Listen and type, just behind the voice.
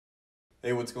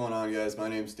Hey, what's going on, guys? My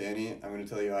name's Danny. I'm going to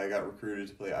tell you how I got recruited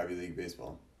to play Ivy League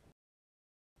baseball.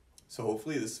 So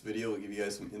hopefully this video will give you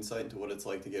guys some insight into what it's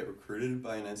like to get recruited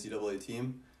by an NCAA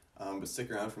team. But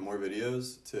stick around for more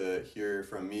videos to hear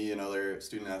from me and other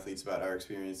student athletes about our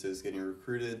experiences getting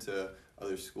recruited to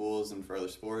other schools and for other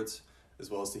sports,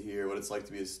 as well as to hear what it's like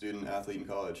to be a student athlete in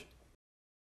college.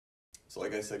 So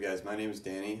like I said, guys, my name is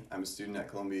Danny. I'm a student at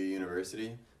Columbia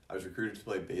University. I was recruited to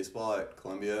play baseball at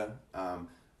Columbia.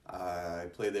 I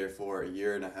played there for a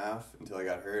year and a half until I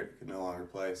got hurt. Could no longer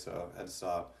play, so I had to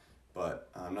stop. But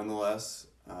nonetheless,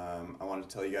 I wanted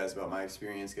to tell you guys about my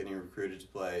experience getting recruited to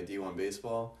play D1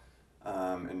 baseball,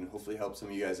 and hopefully help some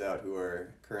of you guys out who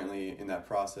are currently in that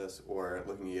process or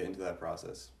looking to get into that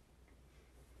process.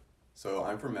 So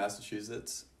I'm from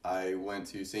Massachusetts. I went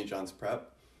to St. John's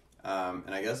Prep,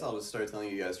 and I guess I'll just start telling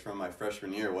you guys from my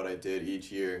freshman year what I did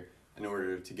each year in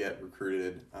order to get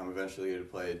recruited eventually to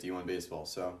play D1 baseball.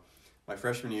 So my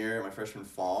freshman year, my freshman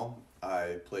fall,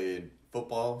 I played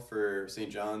football for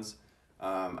St. John's.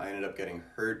 I ended up getting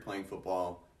hurt playing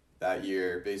football that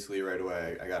year. Basically right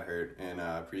away I got hurt in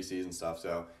preseason stuff,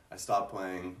 so I stopped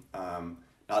playing.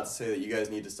 Not to say that you guys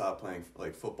need to stop playing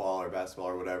like football or basketball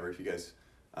or whatever if you guys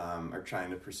are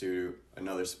trying to pursue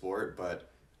another sport,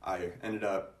 but I ended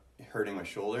up hurting my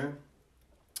shoulder.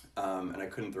 And I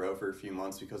couldn't throw for a few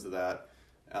months because of that.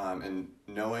 And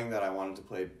knowing that I wanted to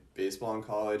play baseball in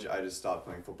college, I just stopped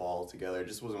playing football altogether. It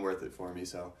just wasn't worth it for me.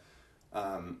 So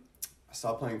I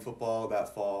stopped playing football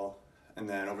that fall. And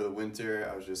then over the winter,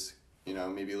 I was just,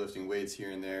 maybe lifting weights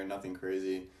here and there, nothing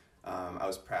crazy. I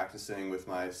was practicing with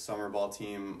my summer ball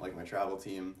team, like my travel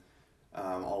team,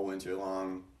 all winter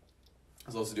long. I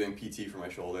was also doing PT for my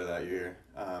shoulder that year.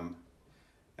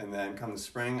 And then come the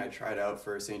spring, I tried out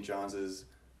for St. John's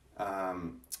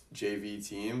JV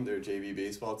team, their JV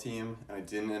baseball team, and I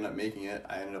didn't end up making it.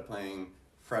 I ended up playing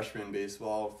freshman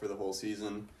baseball for the whole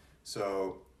season.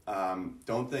 So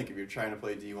don't think if you're trying to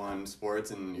play D1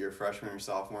 sports and you're a freshman or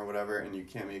sophomore or whatever and you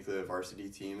can't make the varsity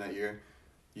team that year,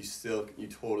 you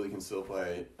totally can still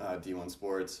play D1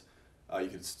 sports. You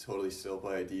could totally still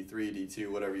play D3,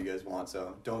 D2, whatever you guys want.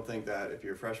 So don't think that if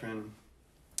you're a freshman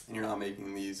and you're not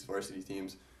making these varsity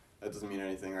teams, that doesn't mean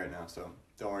anything right now. So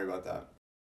don't worry about that.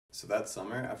 So that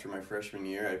summer, after my freshman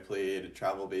year, I played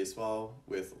travel baseball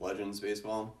with Legends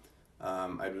Baseball.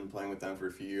 I'd been playing with them for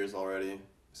a few years already,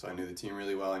 so I knew the team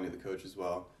really well, I knew the coach as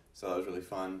well, so that was really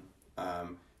fun.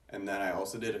 And then I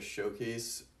also did a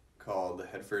showcase called the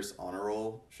Head First Honor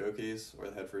Roll Showcase, or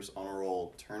the Head First Honor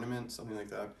Roll Tournament, something like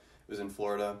that. It was in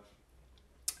Florida.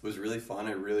 It was really fun.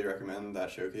 I really recommend that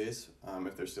showcase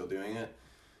if they're still doing it.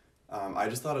 I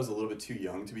just thought I was a little bit too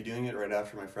young to be doing it right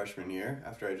after my freshman year,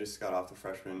 after I just got off the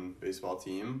freshman baseball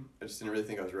team. I just didn't really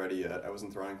think I was ready yet. I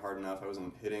wasn't throwing hard enough, I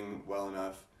wasn't hitting well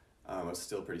enough, I was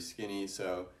still pretty skinny,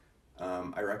 so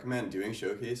I recommend doing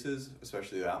showcases,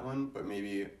 especially that one, but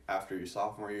maybe after your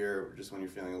sophomore year, just when you're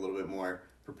feeling a little bit more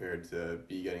prepared to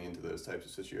be getting into those types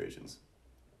of situations.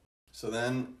 So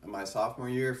then, my sophomore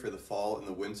year, for the fall and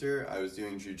the winter, I was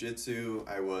doing jiu-jitsu,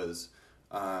 I was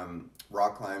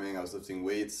rock climbing, I was lifting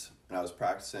weights, and I was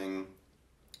practicing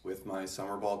with my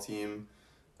summer ball team.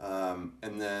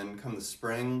 And then come the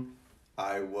spring,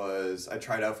 I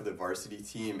tried out for the varsity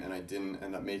team and I didn't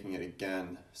end up making it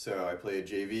again. So I played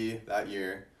JV that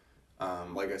year.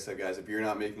 Like I said, guys, if you're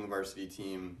not making the varsity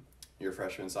team your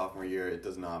freshman, sophomore year, it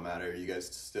does not matter. You guys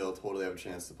still totally have a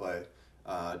chance to play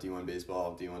D1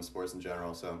 baseball, D1 sports in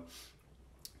general. So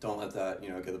don't let that,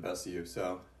 get the best of you.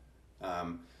 So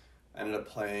I ended up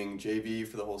playing JV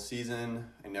for the whole season.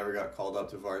 I never got called up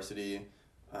to varsity.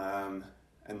 And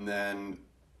then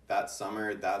that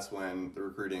summer, that's when the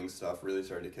recruiting stuff really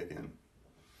started to kick in.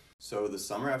 So the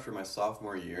summer after my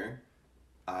sophomore year,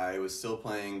 I was still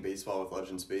playing baseball with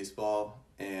Legends Baseball,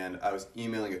 and I was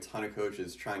emailing a ton of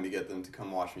coaches trying to get them to come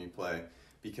watch me play.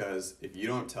 Because if you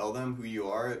don't tell them who you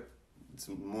are, it's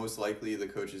most likely the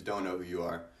coaches don't know who you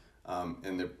are.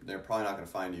 And they're probably not going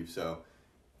to find you. So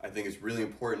I think it's really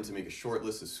important to make a short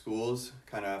list of schools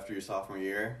kind of after your sophomore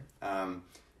year,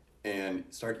 and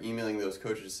start emailing those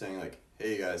coaches saying like,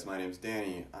 hey guys, my name's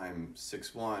Danny, I'm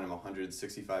 6'1", I'm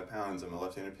 165 pounds, I'm a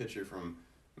left-handed pitcher from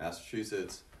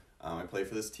Massachusetts, I play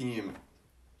for this team,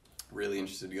 really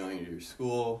interested in going to your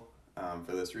school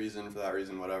for this reason, for that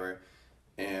reason, whatever,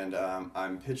 and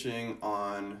I'm pitching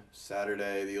on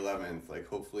Saturday the 11th, like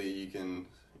hopefully you can,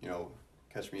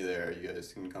 catch me there, you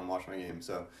guys can come watch my game.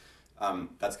 So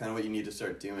that's kind of what you need to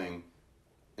start doing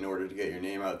in order to get your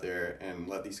name out there and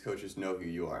let these coaches know who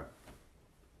you are.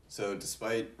 So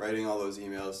despite writing all those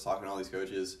emails, talking to all these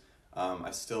coaches,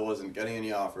 I still wasn't getting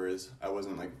any offers. I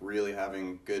wasn't really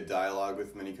having good dialogue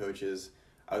with many coaches.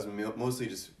 I was mostly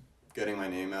just getting my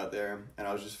name out there, and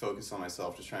I was just focused on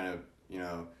myself, just trying to,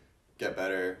 get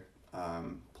better,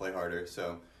 play harder.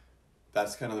 So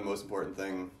that's kind of the most important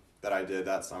thing that I did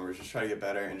that summer, was just try to get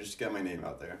better and just get my name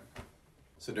out there.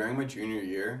 So during my junior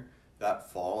year,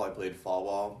 that fall, I played fall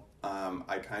ball.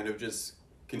 I kind of just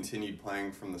continued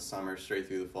playing from the summer straight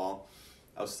through the fall.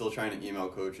 I was still trying to email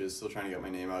coaches, still trying to get my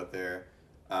name out there,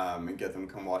 and get them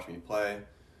to come watch me play.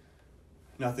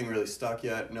 Nothing really stuck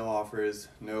yet, no offers,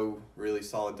 no really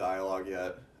solid dialogue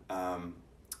yet.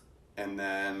 And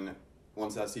then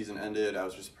once that season ended, I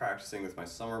was just practicing with my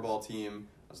summer ball team.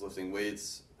 I was lifting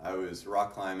weights, I was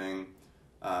rock climbing,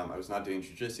 I was not doing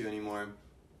jiu-jitsu anymore.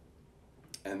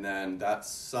 And then that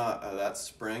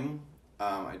spring,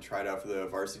 I tried out for the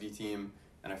varsity team,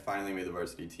 and I finally made the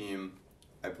varsity team.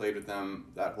 I played with them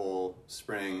that whole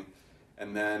spring,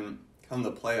 and then come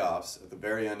the playoffs, at the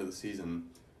very end of the season,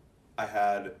 I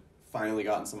had finally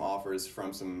gotten some offers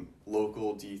from some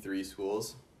local D3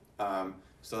 schools.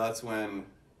 So that's when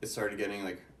it started getting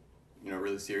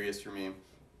really serious for me.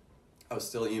 I was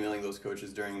still emailing those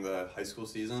coaches during the high school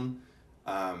season,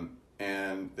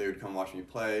 and they would come watch me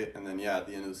play. And then, at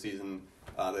the end of the season,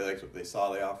 they liked what they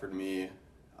saw. They offered me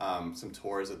some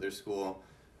tours at their school.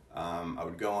 I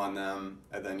would go on them,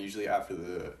 and then usually after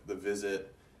the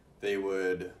visit, they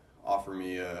would offer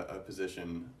me a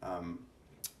position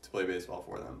to play baseball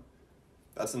for them.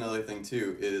 That's another thing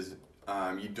too, is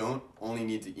you don't only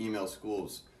need to email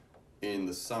schools in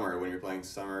the summer when you're playing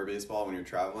summer baseball, when you're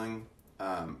traveling.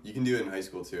 You can do it in high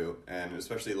school too, and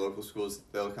especially local schools,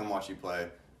 they'll come watch you play.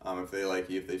 If they like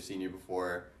you, if they've seen you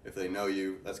before, if they know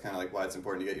you. That's kind of why it's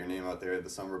important to get your name out there the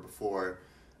summer before,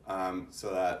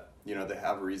 so that they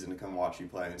have a reason to come watch you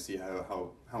play and see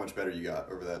how much better you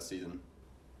got over that season.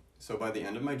 So by the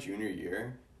end of my junior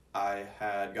year, I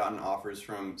had gotten offers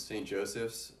from St.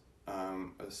 Joseph's,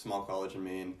 a small college in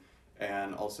Maine,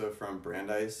 and also from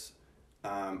Brandeis.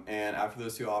 And after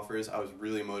those two offers, I was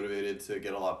really motivated to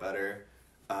get a lot better.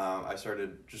 I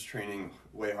started just training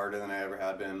way harder than I ever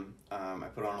had been. I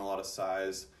put on a lot of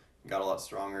size, got a lot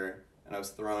stronger, and I was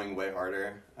throwing way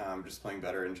harder, just playing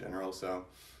better in general. So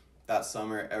that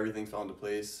summer, everything fell into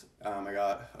place. I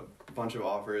got a bunch of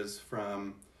offers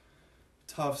from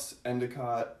Tufts,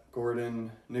 Endicott,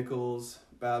 Gordon, Nichols,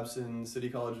 Babson, City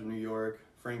College of New York,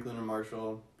 Franklin and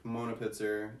Marshall, Pomona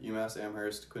Pitzer, UMass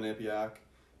Amherst, Quinnipiac,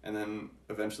 and then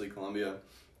eventually Columbia.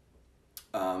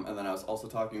 And then I was also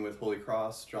talking with Holy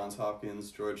Cross, Johns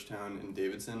Hopkins, Georgetown, and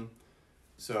Davidson.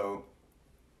 So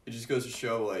it just goes to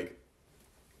show,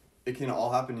 it can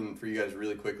all happen for you guys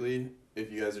really quickly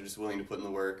if you guys are just willing to put in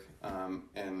the work.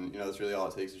 And that's really all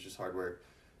it takes, is just hard work.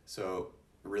 So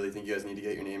I really think you guys need to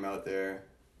get your name out there,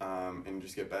 and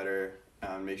just get better,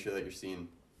 and make sure that you're seen.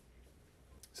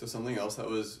 So something else that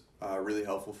was really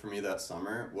helpful for me that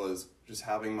summer was just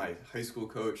having my high school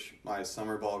coach, my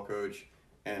summer ball coach,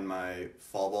 and my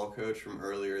fall ball coach from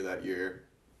earlier that year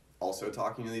also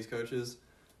talking to these coaches,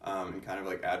 and kind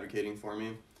of advocating for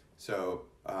me. So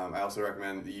I also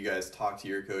recommend that you guys talk to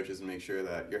your coaches and make sure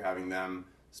that you're having them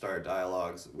start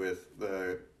dialogues with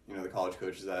the college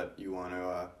coaches that you want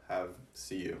to have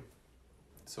see you.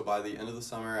 So by the end of the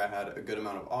summer, I had a good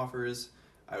amount of offers.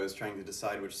 I was trying to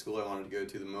decide which school I wanted to go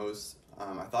to the most.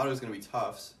 I thought it was going to be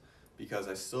Tufts because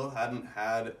I still hadn't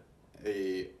had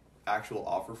a actual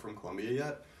offer from Columbia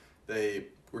yet. They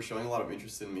were showing a lot of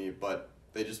interest in me, but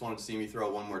they just wanted to see me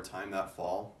throw one more time that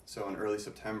fall. So in early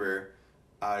September,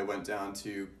 I went down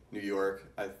to New York.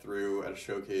 I threw at a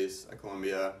showcase at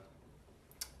Columbia,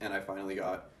 and I finally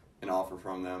got an offer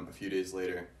from them a few days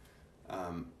later.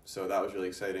 So that was really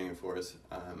exciting, of course,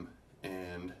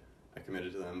 and I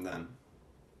committed to them then.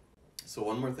 So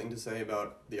one more thing to say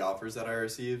about the offers that I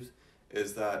received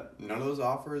is that none of those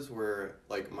offers were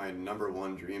my number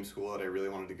one dream school that I really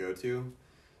wanted to go to.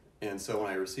 And so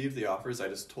when I received the offers, I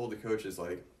just told the coaches,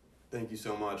 thank you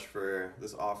so much for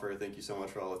this offer. Thank you so much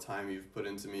for all the time you've put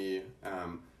into me.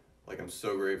 I'm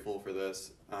so grateful for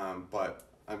this. But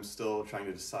I'm still trying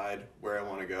to decide where I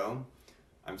want to go.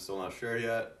 I'm still not sure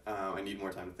yet. I need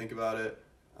more time to think about it.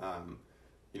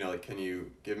 Can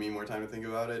you give me more time to think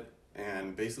about it?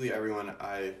 And basically everyone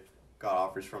I got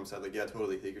offers from said, yeah,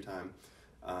 totally, take your time.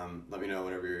 Let me know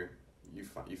whenever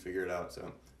you figure it out.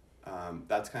 So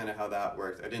that's kind of how that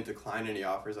worked. I didn't decline any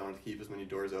offers. I wanted to keep as many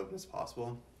doors open as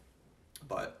possible.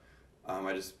 But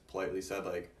I just politely said,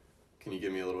 can you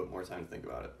give me a little bit more time to think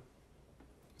about it?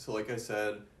 So like I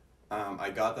said, I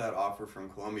got that offer from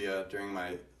Columbia during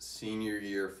my senior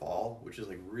year fall, which is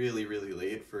really, really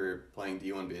late for playing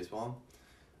D1 baseball.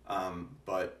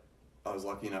 But I was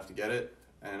lucky enough to get it,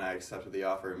 and I accepted the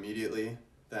offer immediately.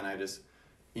 Then I just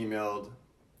emailed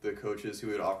the coaches who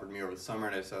had offered me over the summer,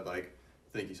 and I said, like,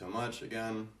 thank you so much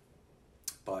again.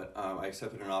 But I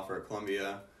accepted an offer at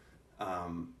Columbia.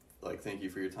 Like, thank you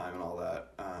for your time and all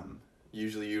that.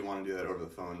 Usually you'd want to do that over the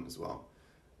phone as well.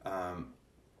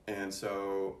 And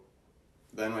so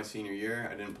then my senior year,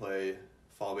 I didn't play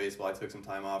fall baseball. I took some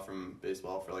time off from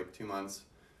baseball for like 2 months.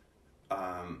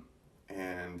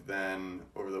 And then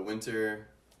over the winter,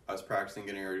 I was practicing,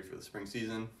 getting ready for the spring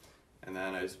season. And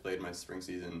then I just played my spring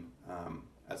season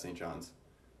at St. John's.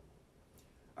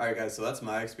 All right, guys, so that's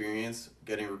my experience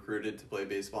getting recruited to play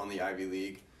baseball in the Ivy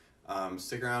League.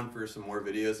 Stick around for some more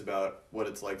videos about what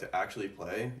it's like to actually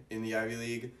play in the Ivy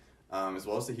League, as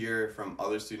well as to hear from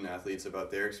other student athletes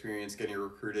about their experience getting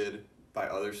recruited by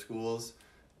other schools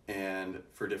and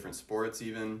for different sports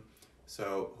even.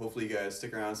 So hopefully you guys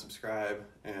stick around, subscribe,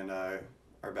 and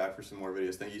are back for some more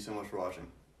videos. Thank you so much for watching.